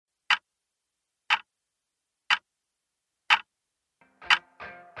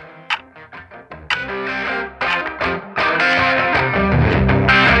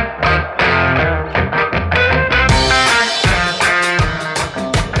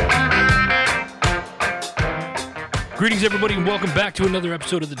Greetings, everybody, and welcome back to another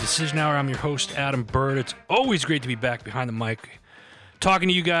episode of the Decision Hour. I'm your host, Adam Bird. It's always great to be back behind the mic talking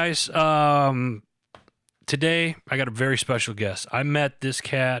to you guys. Today, I got a very special guest. I met this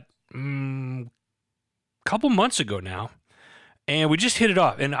cat a couple months ago now, and we just hit it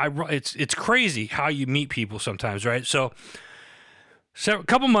off. And it's crazy how you meet people sometimes, right? So a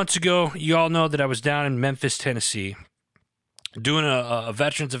couple months ago, you all know that I was down in Memphis, Tennessee, doing a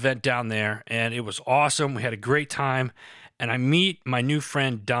veterans event down there, and it was awesome. We had a great time, and I meet my new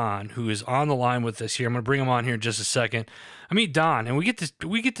friend Don, who is on the line with us here. I'm going to bring him on here in just a second. I meet Don, and we get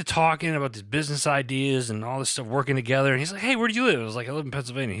to talking about these business ideas and all this stuff, working together. And he's like, "Hey, where do you live?" I was like, "I live in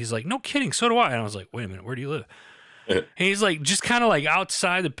Pennsylvania." He's like, "No kidding, so do I." And I was like, "Wait a minute, where do you live?" And he's like, just kind of like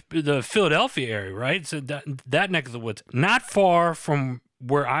outside the Philadelphia area, right? So that neck of the woods, not far from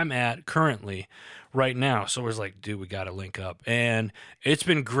where I'm at currently right now. So I was like, dude, we got to link up. And it's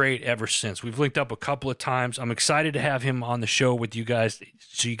been great ever since. We've linked up a couple of times. I'm excited to have him on the show with you guys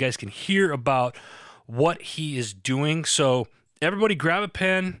so you guys can hear about what he is doing. So everybody grab a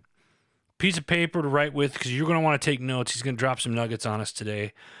pen, piece of paper to write with, because you're going to want to take notes. He's going to drop some nuggets on us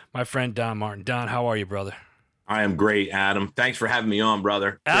today. My friend Don Martin. Don, how are you, brother? I am great, Adam. Thanks for having me on,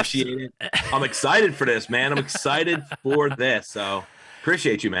 brother. Appreciate it. I'm excited for this, man. I'm excited for this. So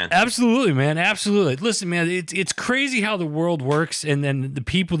appreciate you, man. Absolutely, man. Absolutely. Listen, man, it's crazy how the world works, and then the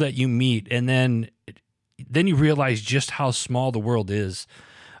people that you meet, and then you realize just how small the world is.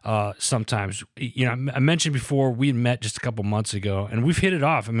 Sometimes, you know, I mentioned before we had met just a couple months ago, and we've hit it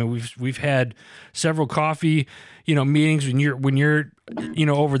off. I mean, we've had several coffee, meetings when you're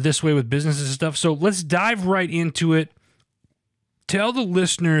over this way with businesses and stuff. So let's dive right into it. Tell the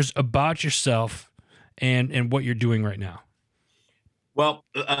listeners about yourself and what you're doing right now. Well,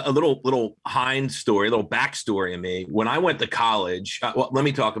 a little hind story, a little backstory of me. When I went to college, let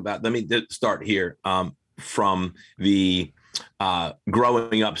me start here from the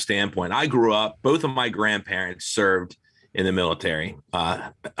growing up standpoint. I grew up, both of my grandparents served in the military.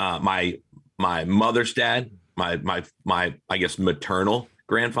 My mother's dad, my I guess maternal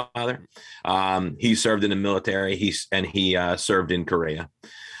grandfather, he served in the military. He served in Korea.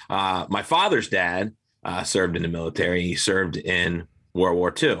 My father's dad served in the military. He served in World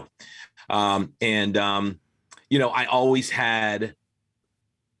War II. I always had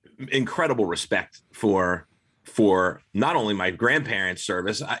incredible respect for not only my grandparents'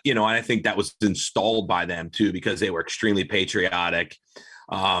 service, and I think that was installed by them too, because they were extremely patriotic.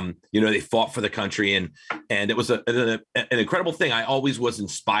 They fought for the country, and it was an incredible thing. I always was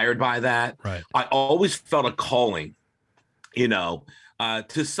inspired by that. Right. I always felt a calling,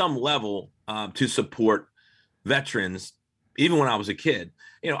 to some level, to support veterans. Even when I was a kid,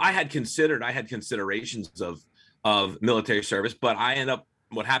 I had considerations of military service, but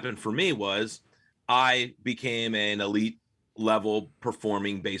what happened for me was I became an elite level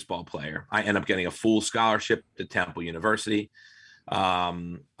performing baseball player. I ended up getting a full scholarship to Temple University. By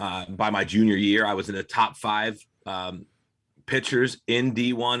my junior year, I was in the top 5 pitchers in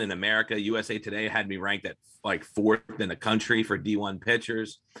D1 in America. USA Today had me ranked at like 4th in the country for D1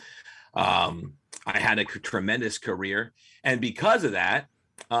 pitchers. I had a tremendous career, and because of that,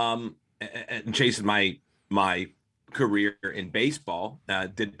 and chasing my career in baseball,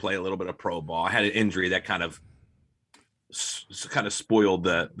 did play a little bit of pro ball. I had an injury that kind of spoiled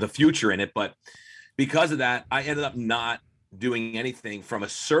the future in it, but because of that, I ended up not doing anything from a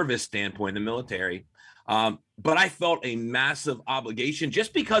service standpoint in the military. But I felt a massive obligation,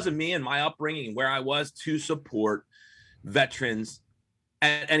 just because of me and my upbringing and where I was, to support veterans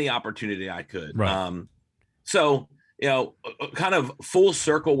at any opportunity I could. Right. So, kind of full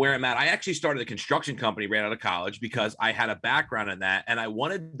circle where I'm at. I actually started a construction company right out of college because I had a background in that, and I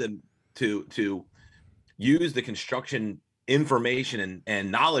wanted them to use the construction information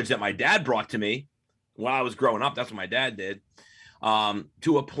and knowledge that my dad brought to me when I was growing up. That's what my dad did,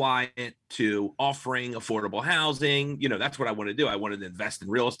 to apply it to offering affordable housing. That's what I wanted to do. I wanted to invest in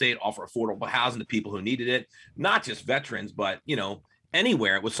real estate, offer affordable housing to people who needed it, not just veterans, but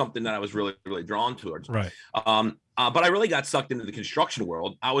anywhere. It was something that I was really, really drawn towards. Right. But I really got sucked into the construction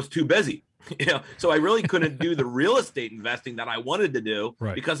world. I was too busy, so I really couldn't do the real estate investing that I wanted to do,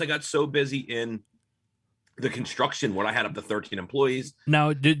 right, because I got so busy in the construction where I had up to 13 employees.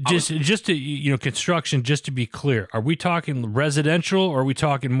 Now, just to, construction, just to be clear, are we talking residential, or are we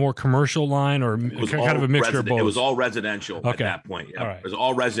talking more commercial line, or kind of a mixture of both? It was all residential at that point. Yeah. All right. It was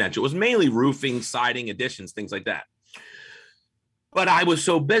all residential. It was mainly roofing, siding, additions, things like that. But I was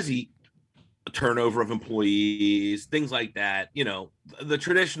so busy, turnover of employees, things like that, the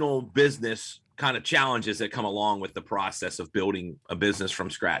traditional business kind of challenges that come along with the process of building a business from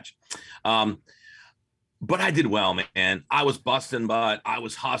scratch. but I did well, man. I was busting butt. I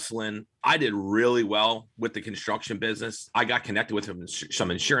was hustling. I did really well with the construction business. I got connected with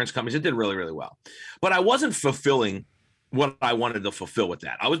some insurance companies. It did really, really well. But I wasn't fulfilling what I wanted to fulfill with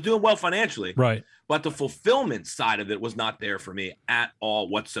that. I was doing well financially, Right. but the fulfillment side of it was not there for me at all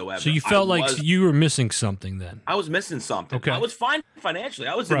whatsoever. So you felt like you were missing something then. I was missing something. Okay. I was fine financially.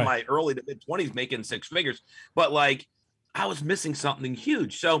 I was in my early to mid 20s making six figures, but like I was missing something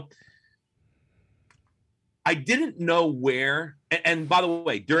huge. So I didn't know where. And by the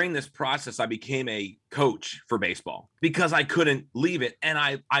way, during this process, I became a coach for baseball because I couldn't leave it. And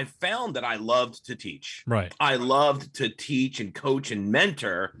I found that I loved to teach. Right. I loved to teach and coach and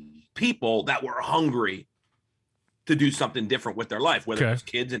mentor people that were hungry to do something different with their life, whether it was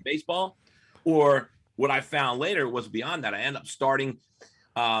kids in baseball or what I found later was beyond that. I ended up starting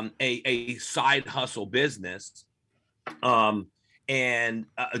a side hustle business. And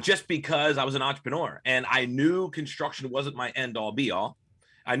just because I was an entrepreneur and I knew construction wasn't my end all be all.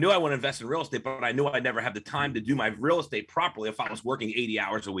 I knew I want to invest in real estate, but I knew I'd never have the time to do my real estate properly if I was working 80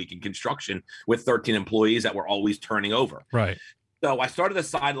 hours a week in construction with 13 employees that were always turning over. Right. So I started a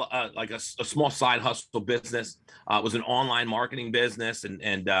side, like a small side hustle business. It was an online marketing business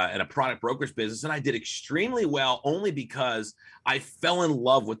and a product brokerage business. And I did extremely well only because I fell in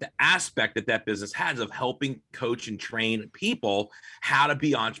love with the aspect that business has of helping coach and train people how to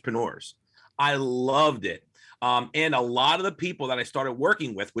be entrepreneurs. I loved it. And a lot of the people that I started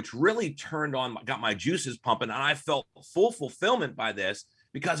working with, which really got my juices pumping, and I felt full fulfillment by this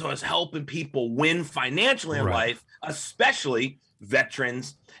because I was helping people win financially in life, especially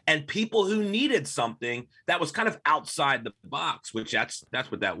veterans and people who needed something that was kind of outside the box, which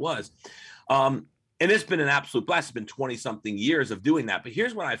that's what that was. And it's been an absolute blast. It's been 20 something years of doing that. But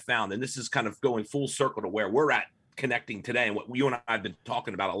here's what I found, and this is kind of going full circle to where we're at connecting today and what you and I have been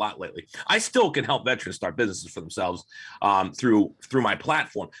talking about a lot lately. I still can help veterans start businesses for themselves through my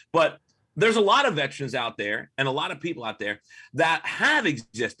platform. But there's a lot of veterans out there and a lot of people out there that have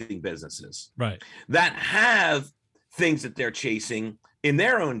existing businesses, right, that have things that they're chasing in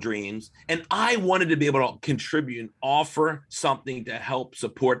their own dreams. And I wanted to be able to contribute and offer something to help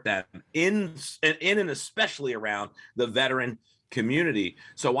support them in and especially around the veteran community.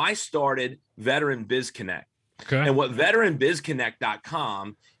 So I started Veteran Biz Connect. Okay. And what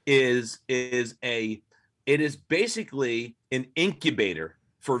veteranbizconnect.com is basically an incubator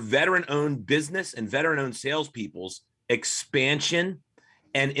for veteran-owned business and veteran-owned salespeople's expansion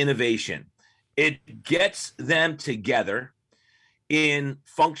and innovation. It gets them together in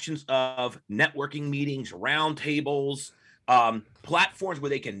functions of networking meetings, roundtables, platforms where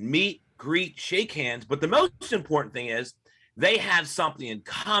they can meet, greet, shake hands. But the most important thing is they have something in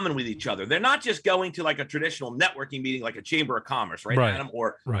common with each other. They're not just going to like a traditional networking meeting, like a Chamber of Commerce, right, Adam?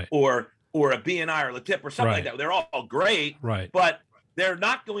 Or a BNI or LaTip or something like that. They're all great, but they're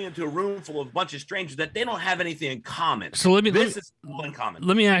not going into a room full of a bunch of strangers that they don't have anything in common. So this is all in common.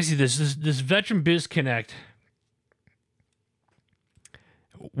 Let me ask you this Veteran Biz Connect.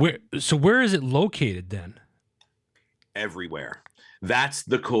 Where is it located then? Everywhere. That's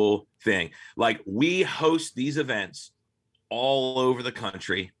the cool thing. Like we host these events all over the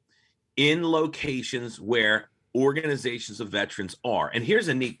country in locations where organizations of veterans are. And here's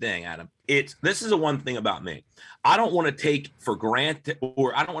a neat thing, Adam. This is the one thing about me. I don't want to take for granted,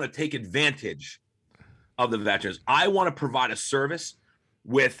 or I don't want to take advantage of the veterans. I want to provide a service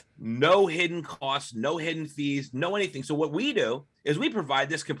with no hidden costs, no hidden fees, no anything. So what we do is we provide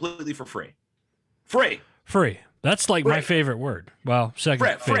this completely for free. Free. That's like my favorite word. Well,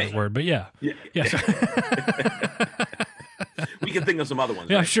 second favorite word, but yeah. We can think of some other ones.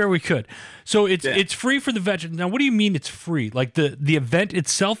 Yeah, right? Sure we could. So it's free for the veterans. Now, what do you mean it's free? Like the event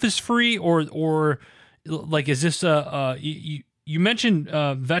itself is free, or like is this you mentioned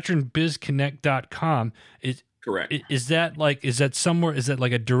veteranbizconnect.com. Correct. Is that somewhere? Is that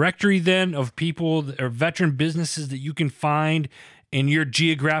like a directory then of people or veteran businesses that you can find in your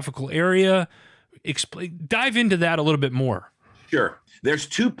geographical area? Dive into that a little bit more. Sure. There's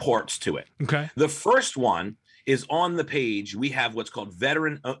two parts to it. Okay. The first one is on the page. We have what's called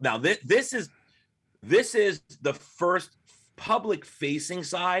veteran. Now this is the first public facing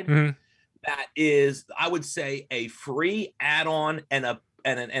side that is, I would say, a free add-on and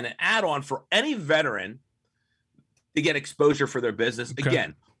an add-on for any veteran to get exposure for their business. Okay.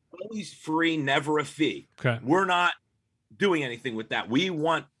 Again, always free, never a fee. Okay. We're not doing anything with that. We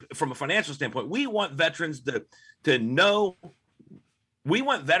want, from a financial standpoint, we want veterans to know. We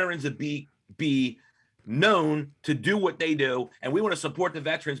want veterans to be known to do what they do, and we want to support the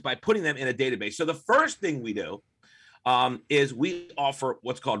veterans by putting them in a database. So the first thing we do is we offer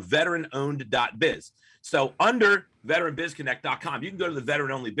what's called veteranowned.biz. So under veteranbizconnect.com, you can go to the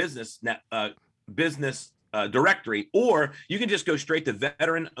veteran only business directory, or you can just go straight to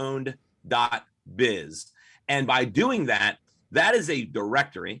veteranowned.biz. And by doing that, that is a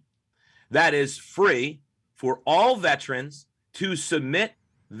directory that is free for all veterans to submit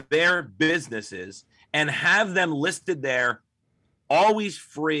their businesses and have them listed there, always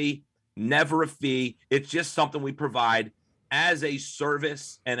free, never a fee. It's just something we provide as a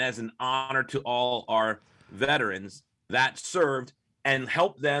service and as an honor to all our veterans that served, and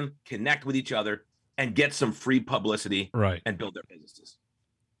help them connect with each other and get some free publicity, right, and build their businesses.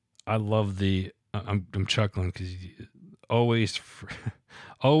 I love the. I'm chuckling because always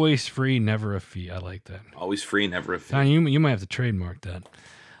free, never a fee. I like that. Always free, never a fee. Don, you might have to trademark that.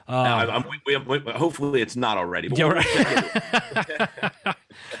 Hopefully it's not already. But yeah, right.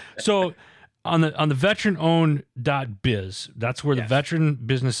 So on the veteranowned.biz, that's where the veteran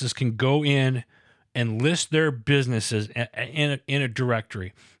businesses can go in and list their businesses in a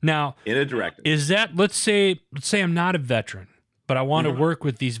directory. Now, in a directory, is that, let's say I'm not a veteran, but I want to work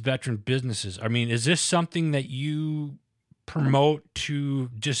with these veteran businesses. I mean, is this something that you promote to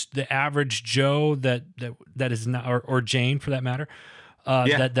just the average Joe that is not, or Jane for that matter,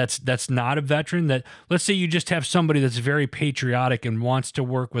 that's not a veteran? That, let's say you just have somebody that's very patriotic and wants to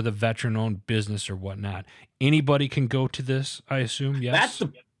work with a veteran-owned business or whatnot. Anybody can go to this, I assume. Yes.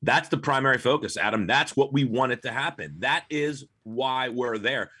 That's the primary focus, Adam. That's what we want it to happen. That is why we're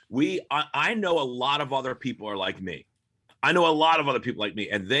there. I know a lot of other people are like me. I know a lot of other people like me,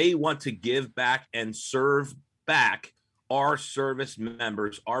 and they want to give back and serve back our service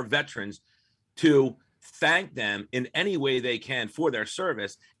members, our veterans, to thank them in any way they can for their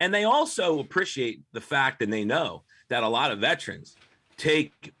service. And they also appreciate the fact, and they know that a lot of veterans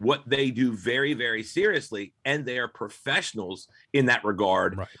take what they do very, very seriously, and they are professionals in that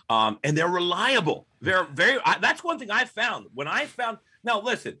regard. Right. And they're reliable. They're that's one thing I found. Now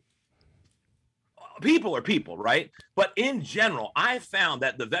listen, people are people, right? But in general, I found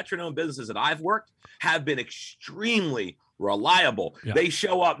that the veteran-owned businesses that I've worked have been extremely reliable. Yeah. They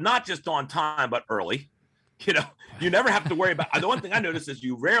show up not just on time, but early. You know, you never have to worry about. The one thing I noticed is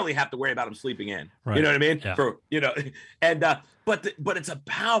you rarely have to worry about them sleeping in. Right. You know what I mean? Yeah. But it's a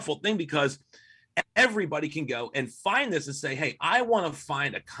powerful thing, because everybody can go and find this and say, hey, I want to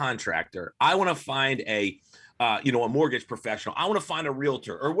find a contractor. I want to find a mortgage professional. I want to find a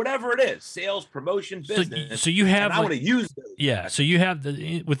realtor, or whatever it is, sales, promotion, business. So you have, I want to use those. Yeah. So you have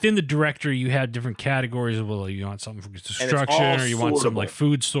within the directory, you have different categories of, well, you want something for construction, or you want some like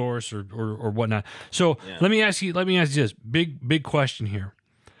food source or whatnot. So let me ask you this big question here.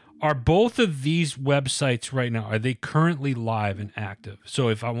 Are both of these websites right now, are they currently live and active? So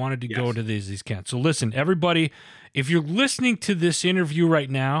if I wanted to go to these can't. So listen, everybody, if you're listening to this interview right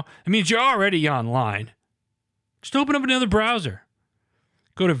now, it means you're already online. Just open up another browser.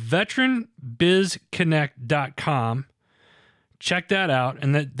 Go to veteranbizconnect.com. Check that out,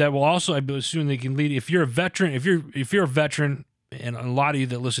 and that will also, I assume, they can lead. If you're a veteran, if you're a veteran, and a lot of you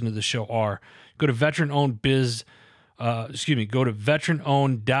that listen to the show are, go to veteran-owned.biz. Go to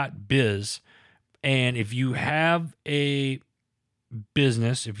veteranowned.biz, and if you have a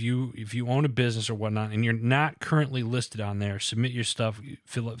business, if you own a business or whatnot, and you're not currently listed on there, submit your stuff,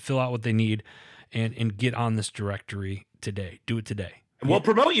 fill out what they need, and get on this directory today. Do it today. And we'll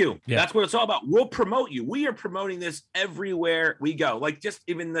promote you. Yeah. That's what it's all about. We'll promote you. We are promoting this everywhere we go. Like just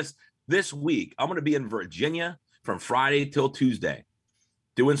even this week, I'm going to be in Virginia from Friday till Tuesday,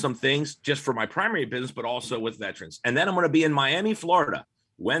 doing some things just for my primary business, but also with veterans. And then I'm going to be in Miami, Florida,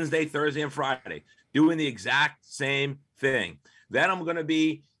 Wednesday, Thursday, and Friday, doing the exact same thing. Then I'm going to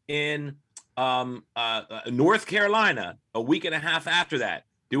be in North Carolina a week and a half after that,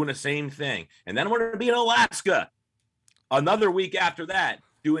 doing the same thing. And then I'm going to be in Alaska another week after that,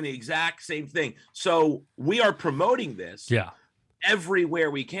 doing the exact same thing. So we are promoting this everywhere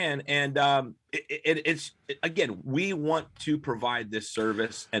we can. And it's again, we want to provide this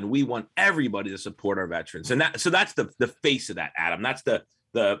service, and we want everybody to support our veterans. And that's the face of that, Adam. That's the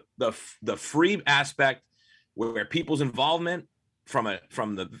free aspect, where people's involvement from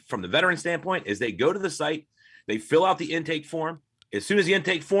the veteran standpoint is they go to the site, they fill out the intake form. As soon as the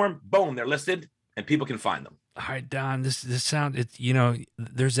intake form, boom, they're listed, and people can find them. All right, Don, this sound,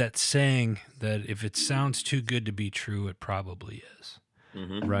 there's that saying that if it sounds too good to be true, it probably is.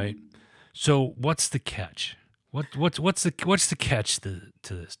 Mm-hmm. Right? So what's the catch? What's the catch to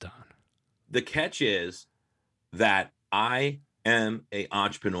this, Don? The catch is that I am an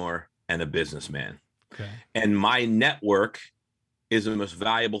entrepreneur and a businessman. Okay. And my network is the most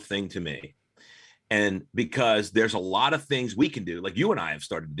valuable thing to me. And because there's a lot of things we can do, like you and I have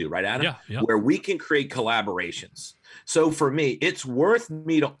started to do, right, Adam? Yeah. Where we can create collaborations. So for me, it's worth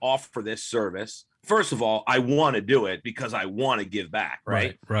me to offer this service. First of all, I want to do it because I want to give back,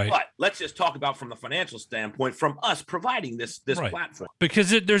 right? Right. But let's just talk about from the financial standpoint, from us providing this platform.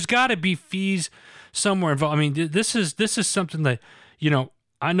 Because there's got to be fees somewhere involved. I mean, this is something that,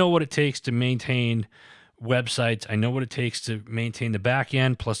 I know what it takes to maintain websites. I know what it takes to maintain the back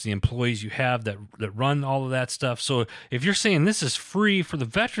end, plus the employees you have that run all of that stuff. So if you're saying this is free for the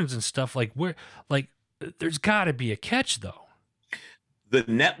veterans and stuff, there's got to be a catch, though. The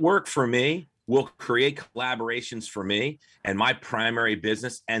network for me will create collaborations for me, and my primary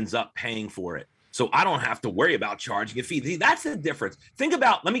business ends up paying for it. So I don't have to worry about charging a fee. That's the difference.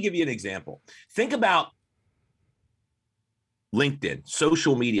 Let me give you an example. Think about LinkedIn,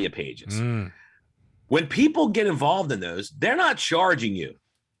 social media pages. When people get involved in those, they're not charging you,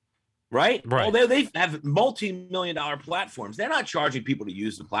 right? They have multi-million-dollar platforms. They're not charging people to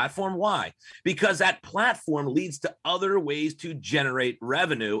use the platform. Why? Because that platform leads to other ways to generate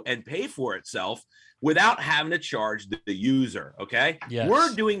revenue and pay for itself without having to charge the user, okay? Yes.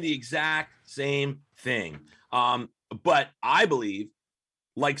 We're doing the exact same thing. But I believe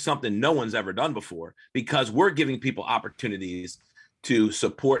like something no one's ever done before, because we're giving people opportunities to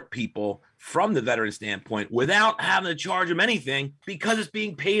support people from the veteran standpoint without having to charge them anything, because it's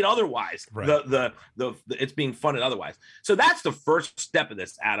being paid otherwise. Right. It's being funded otherwise. So that's the first step of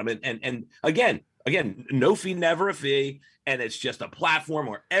this, Adam. And again, no fee, never a fee. And it's just a platform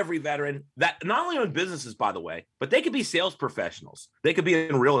where every veteran that not only own businesses, by the way, but they could be sales professionals. They could be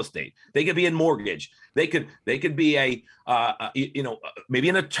in real estate. They could be in mortgage. They could be maybe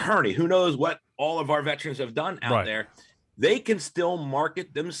an attorney. Who knows what all of our veterans have done out there. They can still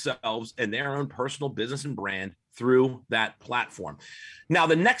market themselves and their own personal business and brand through that platform. Now,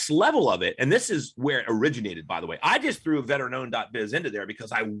 the next level of it, and this is where it originated, by the way, I just threw veteranowned.biz into there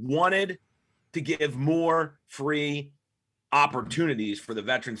because I wanted to give more free opportunities for the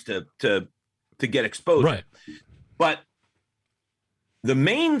veterans to get exposure. Right. But the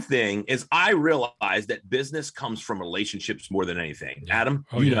main thing is I realized that business comes from relationships more than anything. Yeah. Adam,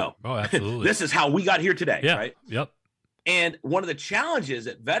 know. Oh, absolutely. This is how we got here today, right? Yep. And one of the challenges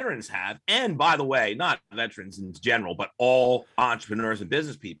that veterans have, and by the way, not veterans in general, but all entrepreneurs and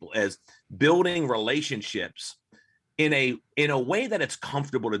business people, is building relationships in a way that it's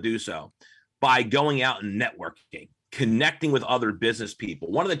comfortable to do so by going out and networking, connecting with other business people.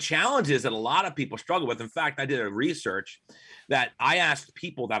 One of the challenges that a lot of people struggle with, in fact, I did a research that I asked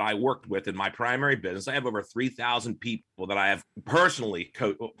people that I worked with in my primary business. I have over 3,000 people that I have personally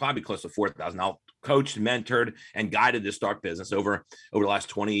probably close to 4,000. I'll coached, mentored, and guided this start business over the last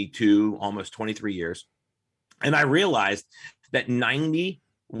 22, almost 23 years. And I realized that 91%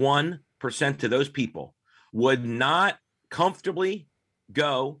 of those people would not comfortably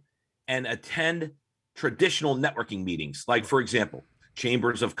go and attend traditional networking meetings. Like, for example,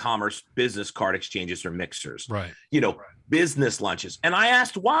 chambers of commerce, business card exchanges or mixers, right? Business lunches. And I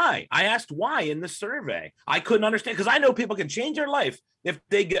asked why. In the survey. I couldn't understand, because I know people can change their life if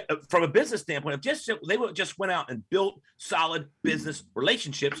they get, from a business standpoint, if they just went out and built solid business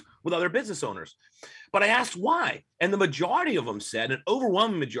relationships with other business owners. But I asked why. And the majority of them said, an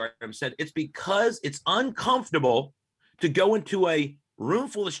overwhelming majority of them said, it's because it's uncomfortable to go into a room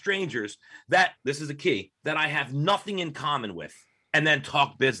full of strangers that, this is the key, that I have nothing in common with, and then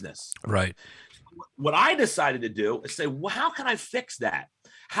talk business. Right. What I decided to do is say, well, how can I fix that?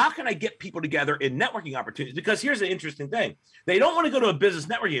 How can I get people together in networking opportunities? Because here's the interesting thing. They don't want to go to a business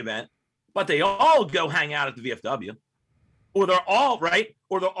networking event, but they all go hang out at the VFW, or they're all right,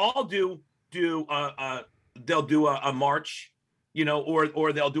 or they'll all they'll do a march,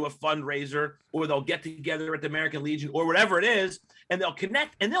 or they'll do a fundraiser, or they'll get together at the American Legion or whatever it is, and they'll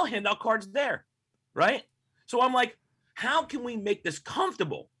connect and they'll hand out cards there, right? So I'm like, how can we make this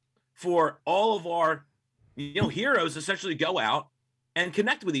comfortable for all of our, heroes essentially go out and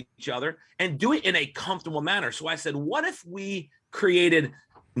connect with each other and do it in a comfortable manner? So I said, what if we created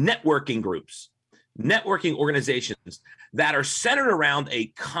networking groups, networking organizations that are centered around a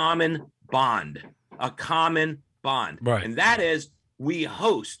common bond, Right. And that is, we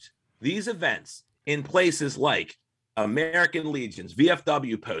host these events in places like American Legions,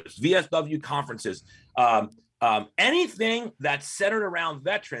 VFW posts, VFW conferences, anything that's centered around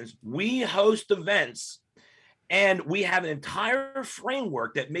veterans. We host events, and we have an entire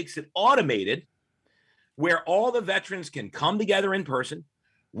framework that makes it automated, where all the veterans can come together in person.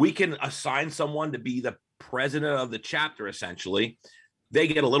 We can assign someone to be the president of the chapter, essentially. they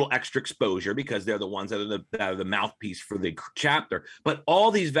get a little extra exposure because they're the ones that are the mouthpiece for the chapter. But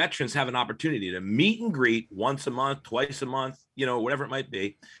all these veterans have an opportunity to meet and greet once a month, twice a month, whatever it might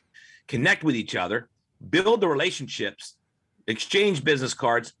be, connect with each other, build the relationships, exchange business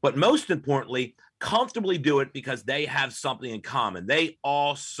cards, but most importantly, comfortably do it because they have something in common. They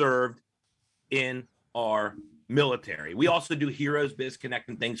all served in our military. We also do Heroes Biz Connect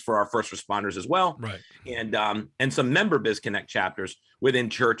and things for our first responders as well. Right. And some member Biz Connect chapters within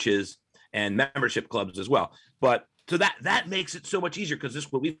churches and membership clubs as well. But so that makes it so much easier because this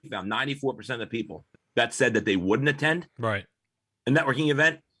is what we found. 94% of the people that said that they wouldn't attend a networking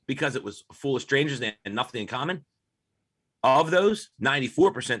event because it was full of strangers and nothing in common. Of those,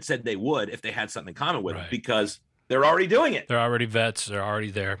 94% said they would if they had something in common with them because they're already doing it. They're already vets. They're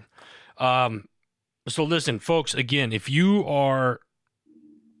already there. So listen, folks, again, if you are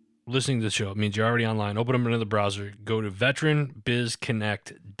listening to the show, it means you're already online. Open up another browser. Go to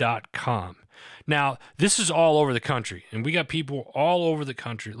veteranbizconnect.com. Now, this is all over the country, and we got people all over the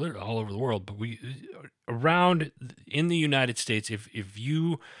country, literally all over the world, but we around in the United States. If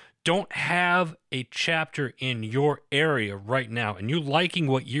you don't have a chapter in your area right now, and you're liking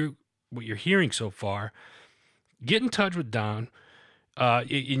what you're hearing so far, get in touch with Don.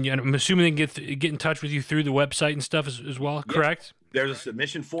 I'm assuming they can get in touch with you through the website and stuff as well, correct? There's a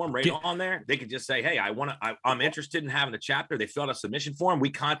submission form on there. They could just say, hey, I'm interested in having a chapter. They fill out a submission form. We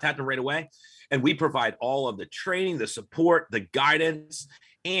contact them right away. And we provide all of the training, the support, the guidance,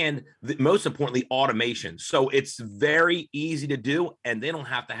 and most importantly, automation. So it's very easy to do. And they don't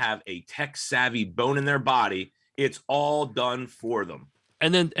have to have a tech savvy bone in their body. It's all done for them.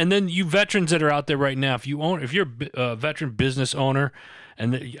 And then you veterans that are out there right now, if you're a veteran business owner,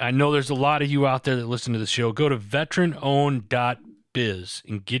 and I know there's a lot of you out there that listen to the show, go to veteranowned.biz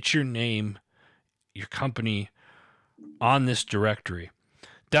and get your name, your company on this directory.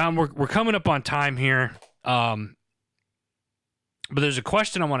 Don, we're coming up on time here, but there's a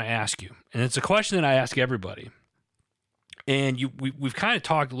question I want to ask you, and it's a question that I ask everybody. And we've kind of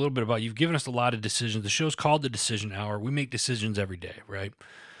talked a little bit about, you've given us a lot of decisions. The show's called The Decision Hour. We make decisions every day, right?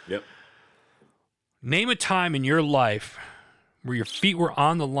 Yep. Name a time in your life where your feet were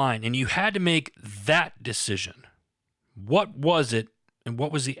on the line and you had to make that decision. What was it, and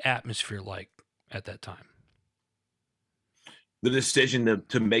what was the atmosphere like at that time? The decision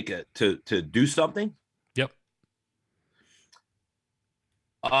to make it, to do something? Yep.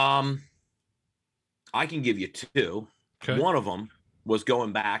 I can give you two. Okay. One of them was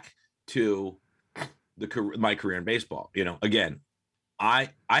going back to my career in baseball. Again, I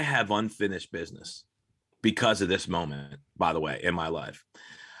have unfinished business because of this moment, by the way, in my life.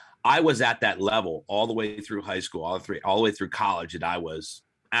 I was at that level all the way through high school, all the way through college, that I was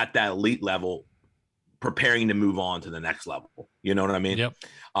at that elite level, preparing to move on to the next level. You know what I mean? Yep.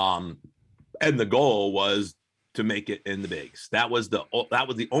 And the goal was to make it in the bigs. That was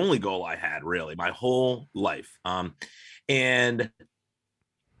the only goal I had, really, my whole life. And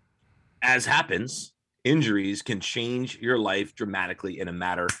as happens, injuries can change your life dramatically in a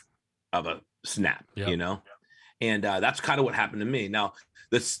matter of a snap, and that's kind of what happened to me. Now,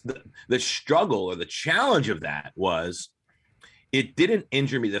 the struggle or the challenge of that was, it didn't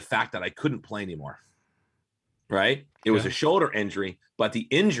injure me, the fact that I couldn't play anymore, right? It was a shoulder injury, but the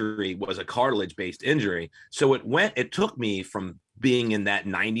injury was a cartilage-based injury. So it took me from being in that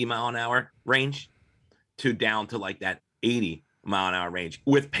 90-mile-an-hour range to down to like that 80-mile-an-hour range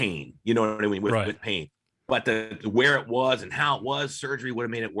with pain. You know what I mean? With pain. But where it was and how it was, surgery would have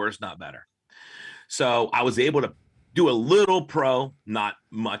made it worse, not better. So I was able to do a little pro, not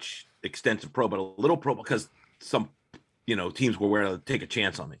much extensive pro, but a little pro because some, teams were willing to take a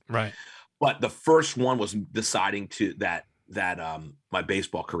chance on me. Right. But the first one was deciding that my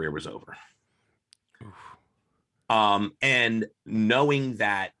baseball career was over. And knowing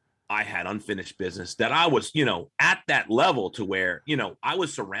that I had unfinished business, that I was, at that level to where, I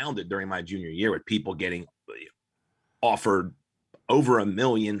was surrounded during my junior year with people getting offered over $1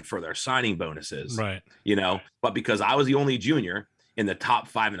 million for their signing bonuses, right? But because I was the only junior in the top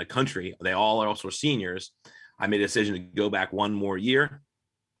 5 in the country, they all also were seniors. I made a decision to go back one more year,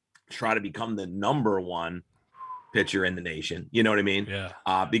 try to become the number 1 pitcher in the nation. You know what I mean? Yeah.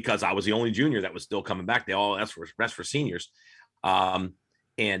 Because I was the only junior that was still coming back. They all that's for seniors. Obviously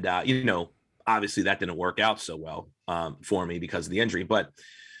that didn't work out so well for me because of the injury, but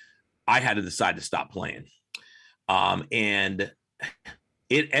I had to decide to stop playing. And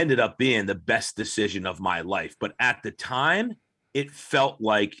it ended up being the best decision of my life. But at the time, it felt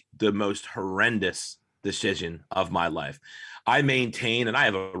like the most horrendous decision of my life. I maintain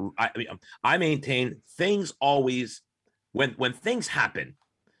things always when things happen,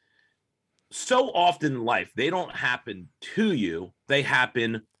 so often in life, they don't happen to you, they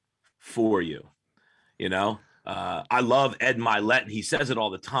happen for you. You know, I love Ed Milet, and he says it all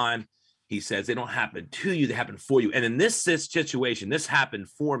the time. He says they don't happen to you, they happen for you. And in this situation, this happened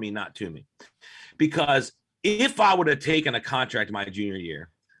for me, not to me. Because if I would have taken a contract my junior year,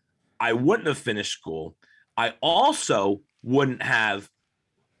 I wouldn't have finished school. I also wouldn't have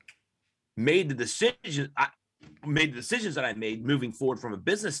made the decisions that I made moving forward from a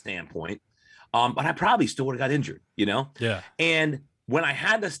business standpoint. But I probably still would have got injured, you know? Yeah. And when I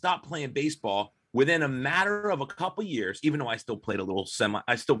had to stop playing baseball within a matter of a couple years, even though I still played a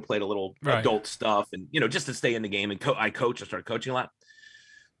little Right. adult stuff and, you know, just to stay in the game, and I started coaching a lot,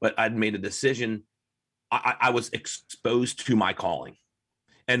 but I'd made a decision. I was exposed to my calling,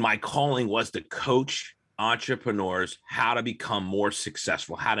 and my calling was to coach entrepreneurs how to become more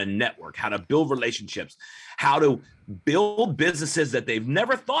successful, how to network, how to build relationships, how to build businesses that they've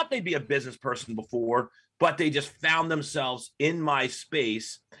never thought they'd be a business person before, but they just found themselves in my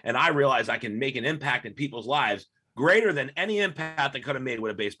space. And I realized I can make an impact in people's lives greater than any impact I could have made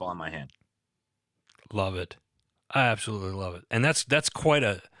with a baseball in my hand. Love it. I absolutely love it. And that's quite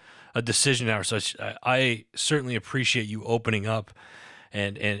a decision hour. So I certainly appreciate you opening up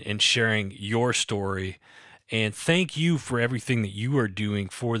and sharing your story. And thank you for everything that you are doing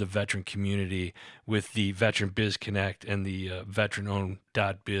for the veteran community with the Veteran Biz Connect and the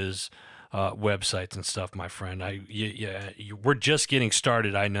veteranowned.biz websites and stuff, my friend. We're just getting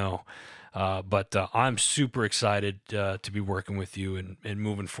started, I know. But I'm super excited to be working with you and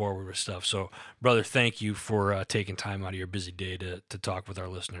moving forward with stuff. So, brother, thank you for taking time out of your busy day to talk with our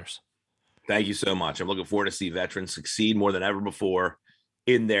listeners. Thank you so much. I'm looking forward to see veterans succeed more than ever before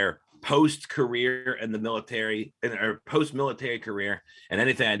in their post-career in the military, in their post-military career, and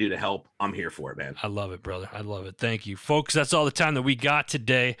anything I do to help, I'm here for it, man. I love it, brother. I love it. Thank you. Folks, that's all the time that we got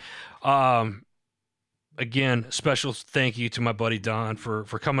today. Again, special thank you to my buddy Don for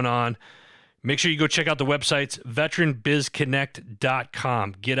coming on. Make sure you go check out the websites,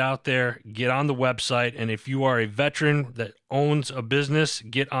 veteranbizconnect.com. Get out there, get on the website, and if you are a veteran that owns a business,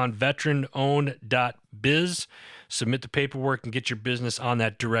 get on veteranowned.biz. Submit the paperwork and get your business on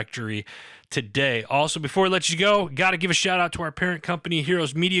that directory today. Also, before I let you go, got to give a shout out to our parent company,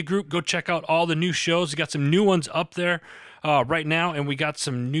 Heroes Media Group. Go check out all the new shows. We got some new ones up there right now, and we got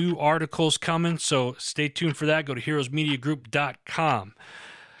some new articles coming, so stay tuned for that. Go to heroesmediagroup.com.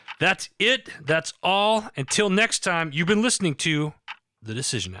 That's it. That's all. Until next time, you've been listening to The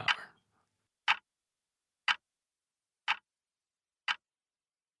Decision Hour.